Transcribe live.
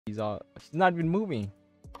He's not even moving.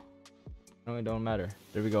 No, it don't matter.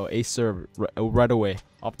 There we go. Ace serve right away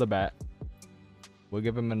off the bat. We'll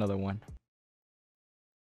give him another one.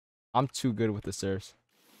 I'm too good with the serves.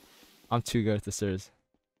 I'm too good with the serves.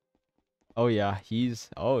 Oh yeah, he's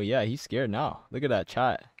scared now. Look at that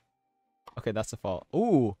chat. Okay, that's the fault.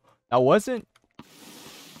 Ooh, that wasn't.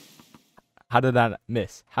 How did that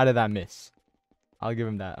miss? How did that miss? I'll give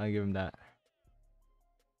him that. I'll give him that.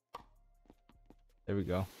 There we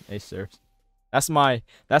go. Ace serves.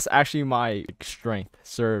 That's actually my strength.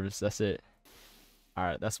 Serves. That's it. All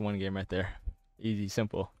right, that's one game right there. Easy,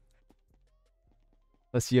 simple.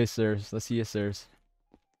 Let's see his serves. Let's see his serves.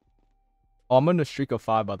 Oh, I'm on a streak of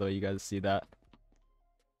 5, by the way. You guys see that?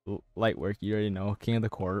 Light work. You already know. King of the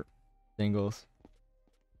court. Singles.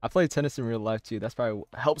 I play tennis in real life too. That's probably what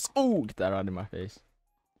helps. Oh, get that out of my face.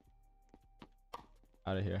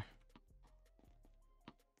 Out of here.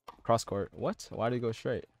 Cross court. What? Why did it go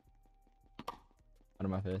straight? Out of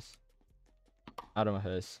my face. Out of my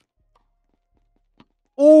face.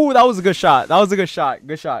 Oh, that was a good shot. That was a good shot.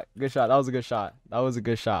 Good shot. Good shot. That was a good shot. That was a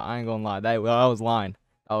good shot. I ain't gonna lie. That was line.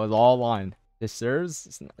 That was all line. His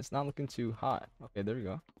serves, it's not looking too hot. Okay, there we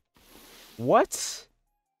go. What?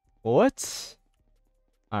 What?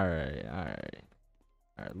 Alright, alright.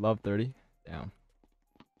 Alright, love 30. Damn.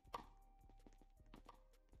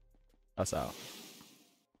 That's out.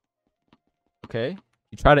 Okay.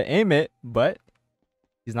 You try to aim it, but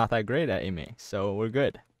he's not that great at aiming. So we're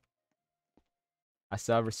good. I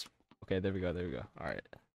still have okay, there we go. There we go. Alright.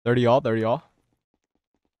 30 all, 30 all.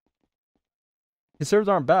 His serves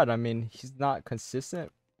aren't bad. I mean, he's not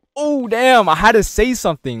consistent. Oh, damn. I had to say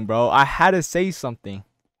something, bro. I had to say something.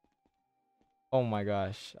 Oh, my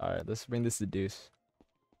gosh. All right, let's bring this to deuce.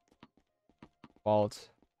 Fault.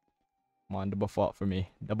 Come on, double fault for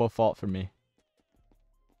me. Double fault for me.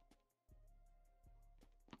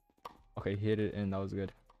 Okay, he hit it in. That was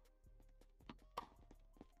good.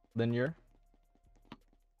 Linear.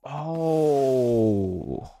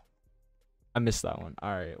 Oh. I missed that one.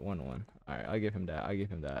 All right, 1-1. All right, I'll give him that. I'll give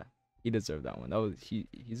him that. He deserved that one. That was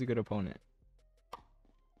he's a good opponent.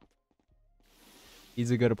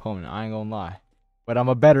 He's a good opponent. I ain't gonna lie. But I'm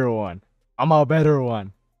a better one. I'm a better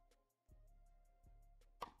one.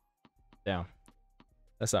 Damn.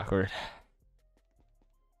 That's awkward.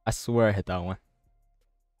 I swear I hit that one.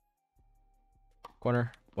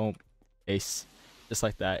 Corner. Boom. Ace. Just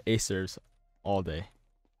like that. Ace serves all day.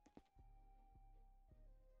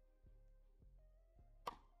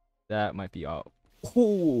 That might be out.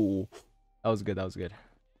 Oh, that was good. That was good.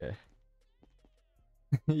 Okay.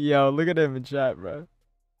 Yo, look at him in chat, bro.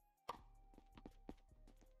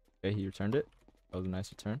 Okay, he returned it. That was a nice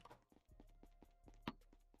return.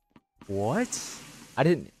 What? I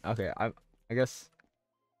didn't. Okay, I guess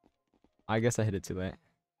I hit it too late.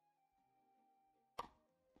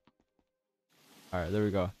 All right, there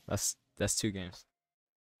we go. That's 2 games.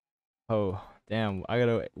 Oh, damn. I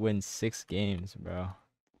gotta win 6 games, bro.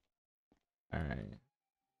 All right.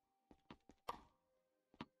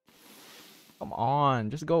 Come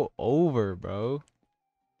on, just go over, bro.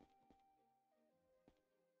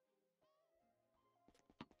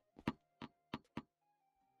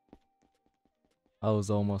 I was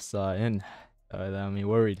almost in. That got me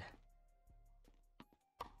worried.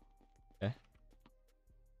 Okay.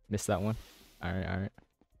 Missed that one. All right, all right.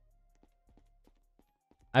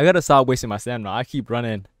 I gotta stop wasting my stamina. I keep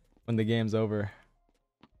running when the game's over.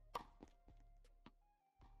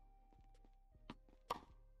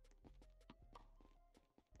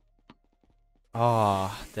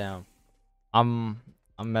 Oh, damn. I'm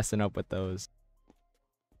messing up with those.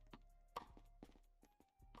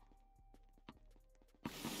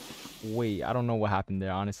 Wait, I don't know what happened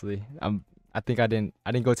there, honestly. I think I didn't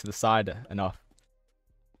go to the side enough.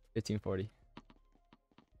 1540.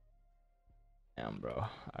 Damn, bro.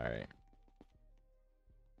 All right.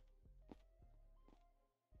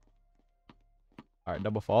 All right,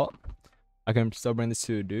 double fault. I can still bring this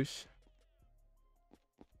to a deuce.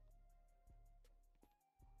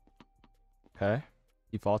 Okay.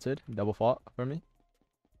 He faulted. Double fault for me.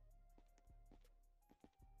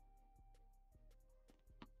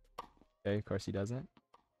 Okay, of course he doesn't.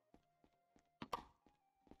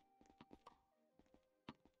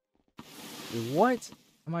 What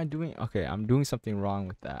am I doing? Okay, I'm doing something wrong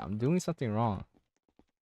with that. I'm doing something wrong.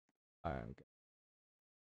 All right. Okay.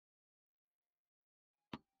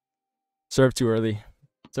 Serve too early.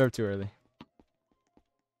 Serve too early.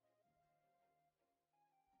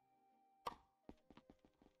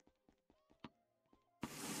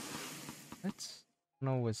 What?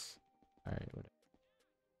 No, was. All right. Whatever.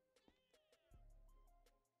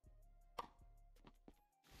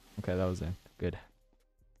 Okay, that was in. Good.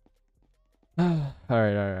 Alright,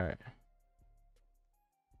 alright.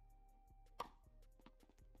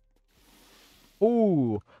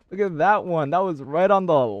 Ooh, look at that one. That was right on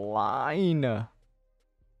the line.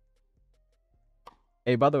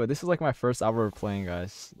 Hey, by the way, this is like my first hour playing,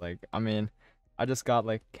 guys. Like, I mean, I just got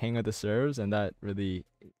like hang of the serves, and that really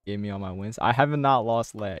gave me all my wins. I have not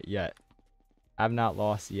lost yet. I have not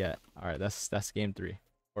lost yet. All right, that's game 3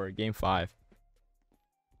 or game 5.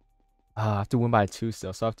 I have to win by 2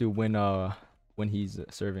 still, so I have to win when he's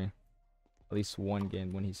serving. At least one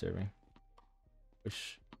game when he's serving,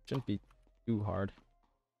 which shouldn't be too hard.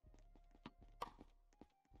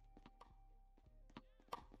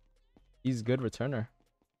 He's good returner.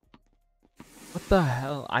 What the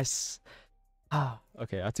hell?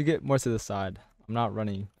 Okay, I have to get more to the side. I'm not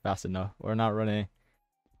running fast enough, or not running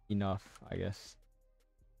enough, I guess.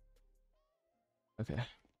 Okay.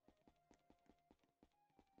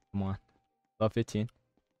 Come on. Love 15.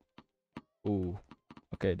 Ooh.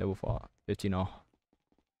 Okay, double fall. 15 all.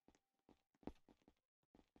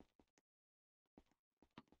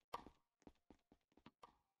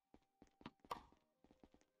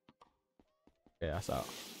 Okay, that's out.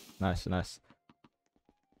 Nice, nice.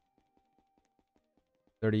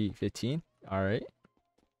 30, 15. All right.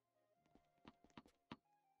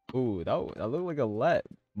 Ooh, that looked like a let,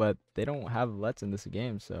 but they don't have lets in this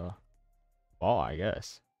game, so ball, I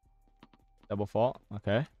guess. Double fault.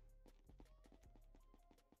 Okay.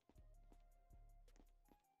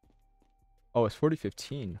 Oh, it's 40,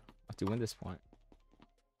 15. I have to win this point.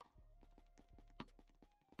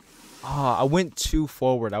 Ah, I went too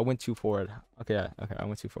forward. Okay, okay, I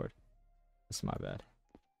went too forward. That's my bad.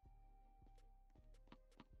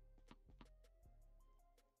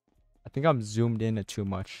 I think I'm zoomed in too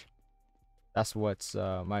much. That's what's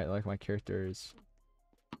my character is.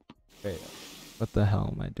 Wait, what the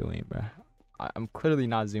hell am I doing, bro? I'm clearly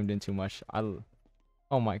not zoomed in too much.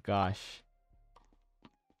 Oh my gosh.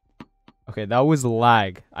 Okay, that was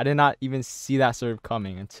lag. I did not even see that serve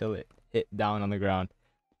coming until it hit down on the ground.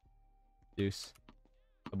 Deuce.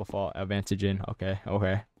 Double fault. Advantage in. Okay,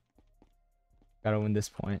 okay. Gotta win this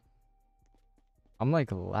point. I'm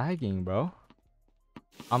like lagging, bro.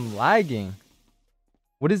 I'm lagging.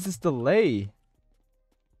 What is this delay?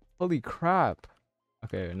 Holy crap.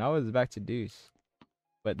 Okay, now it's back to deuce.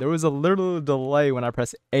 But there was a little delay when I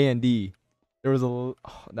pressed A and D. There was oh,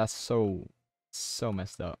 that's so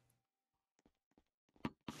messed up.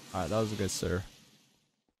 Alright, that was a good serve.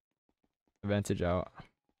 Advantage out.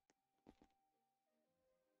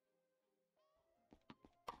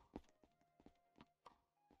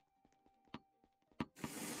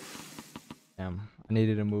 Damn, I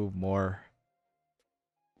needed to move more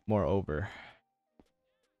over.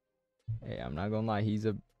 Hey, I'm not gonna lie, he's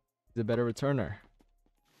a better returner.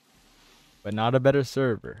 But not a better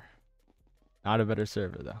server. Not a better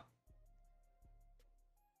server though.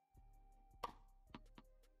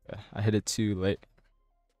 Okay, I hit it too late.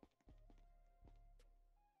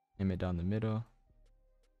 Aim it down the middle.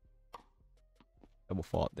 Double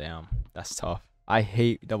fault, damn. That's tough. I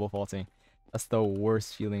hate double faulting. That's the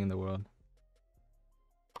worst feeling in the world.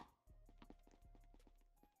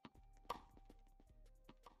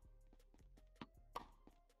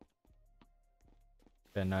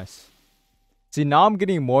 Okay, nice. See, now I'm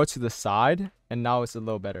getting more to the side, and now it's a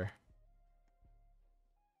little better.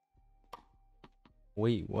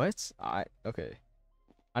 Wait, what? Okay.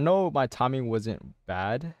 I know my timing wasn't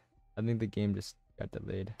bad. I think the game just got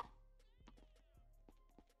delayed.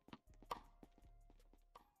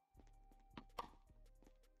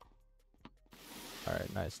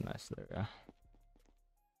 Alright, nice, nice. There we go.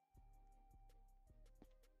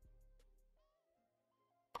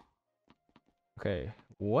 Okay,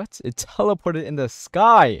 what? It teleported in the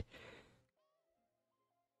sky.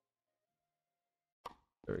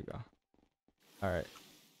 There we go. Alright.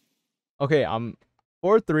 Okay, I'm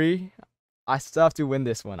 4-3. I still have to win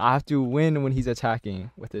this one. I have to win when he's attacking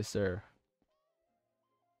with his serve.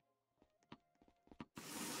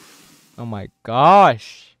 Oh my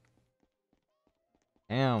gosh.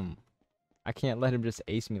 Damn. I can't let him just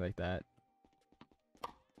ace me like that.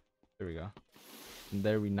 There we go. And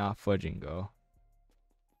there we not fudging go.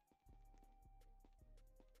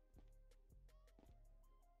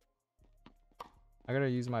 I gotta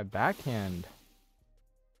use my backhand.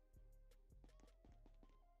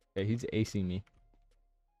 Okay, he's acing me.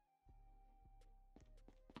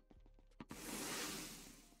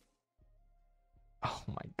 Oh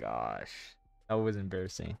my gosh. That was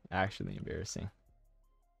embarrassing. Actually embarrassing.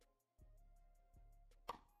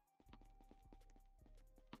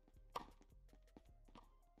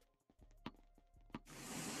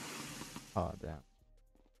 Oh, damn.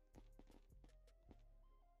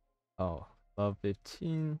 Oh, love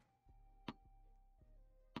 15.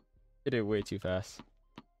 Hit it way too fast.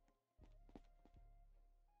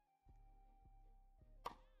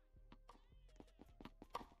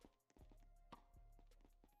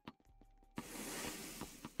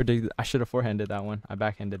 I should have forehanded that one. I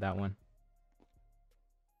backhanded that one.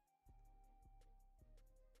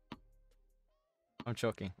 I'm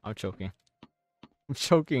choking. I'm choking. I'm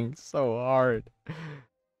choking so hard.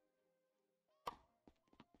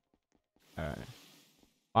 Alright.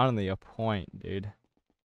 Finally a point, dude.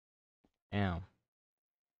 Damn.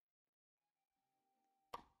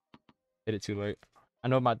 Hit it too late. I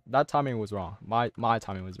know that timing was wrong. My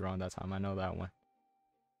timing was wrong that time. I know that one.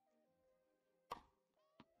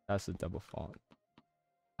 That's a double fault.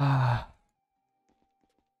 Ah.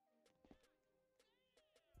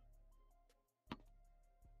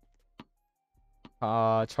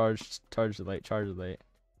 Charge late, charge late.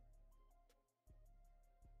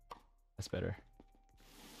 That's better.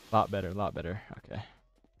 Lot better, lot better. Okay.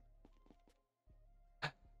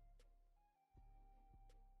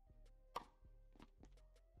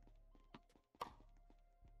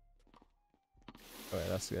 Alright,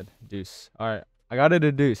 that's good. Deuce. Alright. I got it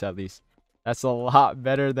a deuce at least. That's a lot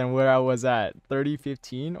better than where I was at.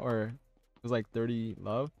 30-15 or it was like 30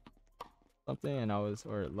 love something and I was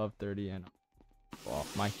or love 30 and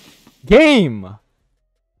off my game.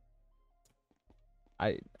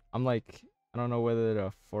 I'm like I don't know whether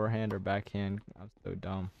to forehand or backhand. I'm so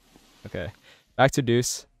dumb. Okay. Back to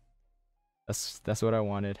deuce. That's what I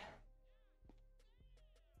wanted.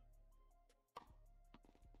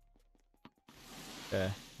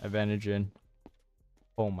 Okay. Advantage in.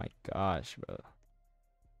 Oh my gosh, bro.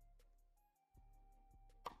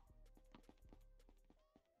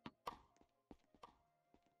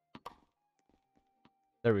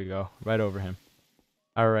 There we go. Right over him.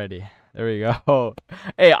 Alrighty. There we go.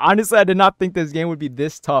 Hey, honestly, I did not think this game would be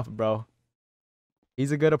this tough, bro.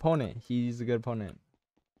 He's a good opponent. He's a good opponent.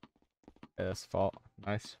 Okay, that's fault.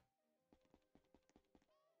 Nice.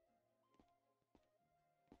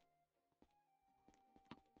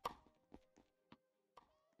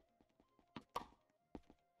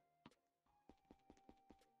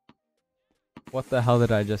 What the hell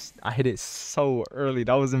did I hit it so early.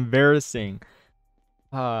 That was embarrassing.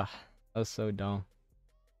 Ah, that was so dumb.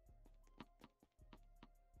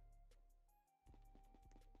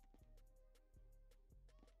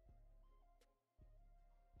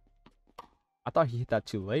 I thought he hit that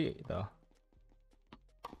too late, though.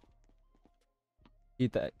 He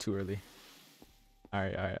hit that too early.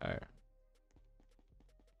 Alright, alright, alright.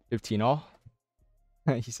 15 all?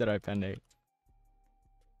 He said I penned 8.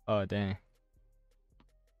 Oh, dang.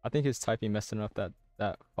 I think his typing messing up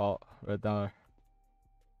that fault right there.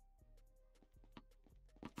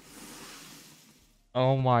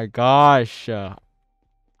 Oh my gosh. I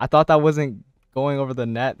thought that wasn't going over the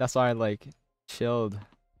net. That's why I like chilled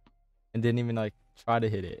and didn't even like try to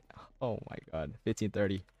hit it. Oh my god.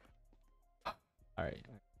 15-30. Alright.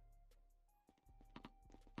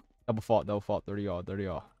 Double fault, 30 all, 30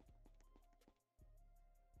 all.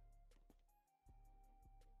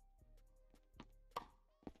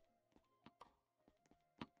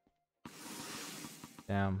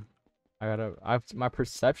 Damn. My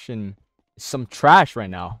perception is some trash right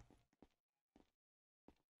now.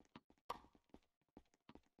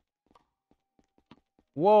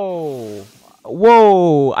 Whoa.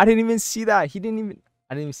 Whoa. I didn't even see that. I didn't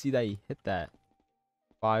even see that he hit that.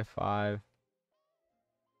 5-5.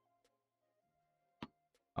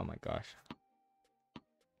 Oh my gosh.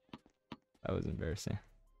 That was embarrassing.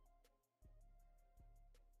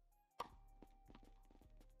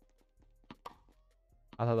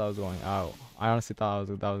 I thought that was going out. I honestly thought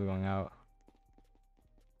that was going out.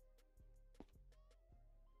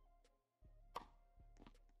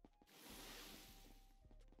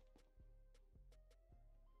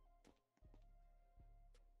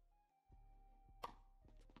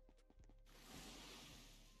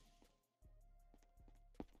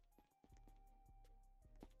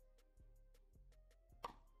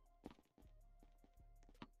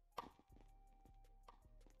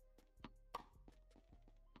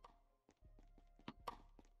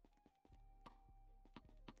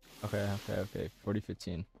 Okay.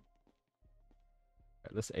 40-15. Right,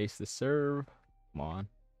 let's ace the serve. Come on.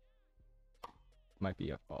 Might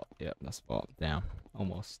be a fault. Yep, that's fault. Damn.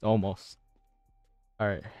 Almost.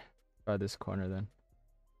 Alright. Try this corner then.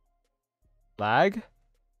 Lag?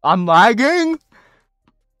 I'm lagging?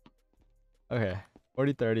 Okay.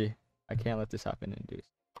 40-30. I can't let this happen in deuce.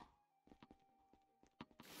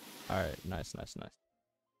 Alright, nice.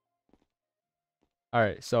 All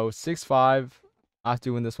right, so 6-5. I have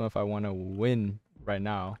to win this one if I want to win right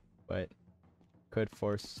now, but could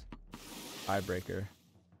force tiebreaker.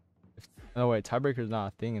 No wait, tiebreaker is not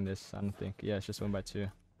a thing in this. I don't think. Yeah, it's just win by 2.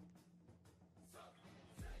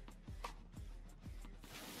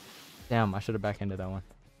 Damn, I should have backhanded that one.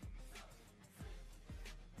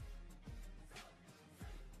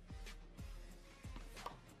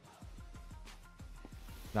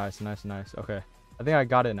 Nice, nice, nice. Okay, I think I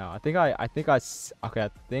got it now. Okay, I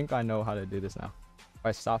think I know how to do this now. If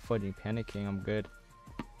I stop fudging, panicking, I'm good.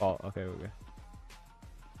 Oh, okay, we're good.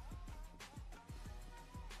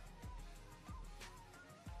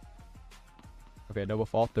 Okay, double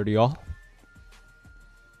fault, 30 all.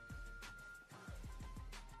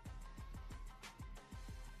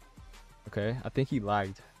 Okay, I think he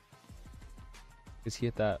lagged. Because he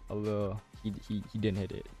hit that a little. He didn't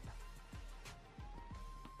hit it.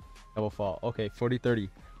 Double fault. Okay, 40-30.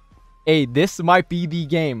 Hey, this might be the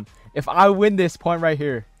game. If I win this point right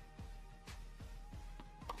here.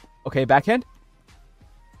 Okay, backhand.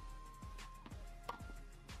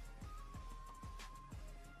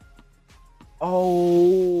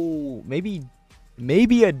 Oh, maybe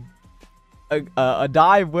a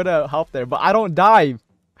dive would have helped there, but I don't dive.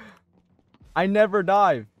 I never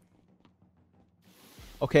dive.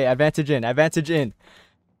 Okay, advantage in, advantage in.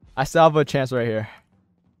 I still have a chance right here.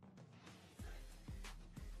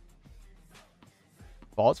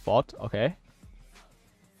 Fault, okay.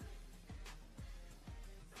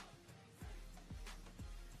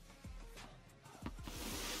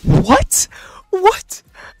 What? What?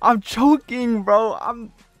 I'm choking, bro.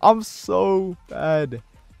 I'm so bad.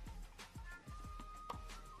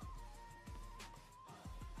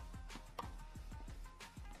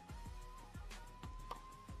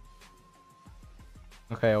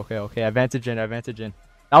 Okay. Advantage in, advantage in.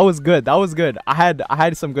 That was good. That was good. I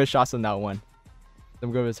had some good shots on that one.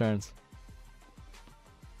 Some good returns.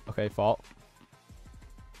 Okay, fault.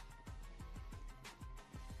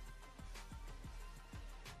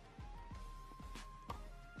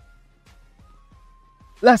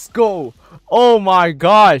 Let's go. Oh my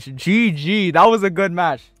gosh. GG. That was a good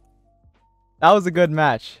match. That was a good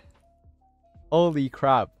match. Holy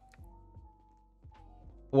crap.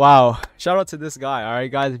 Wow. Shout out to this guy. All right,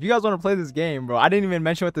 guys. If you guys want to play this game, bro, I didn't even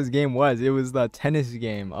mention what this game was. It was the tennis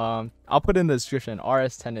game. I'll put it in the description.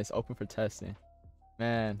 RS Tennis, open for testing.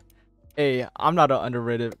 Man. Hey, I'm not an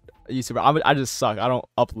underrated YouTuber. I just suck. I don't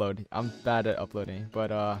upload. I'm bad at uploading.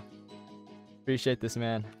 But appreciate this,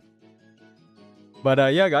 man.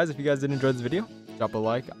 But yeah, guys, if you guys did enjoy this video, drop a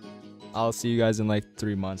like. I'll see you guys in like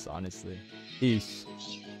 3 months, honestly. Peace.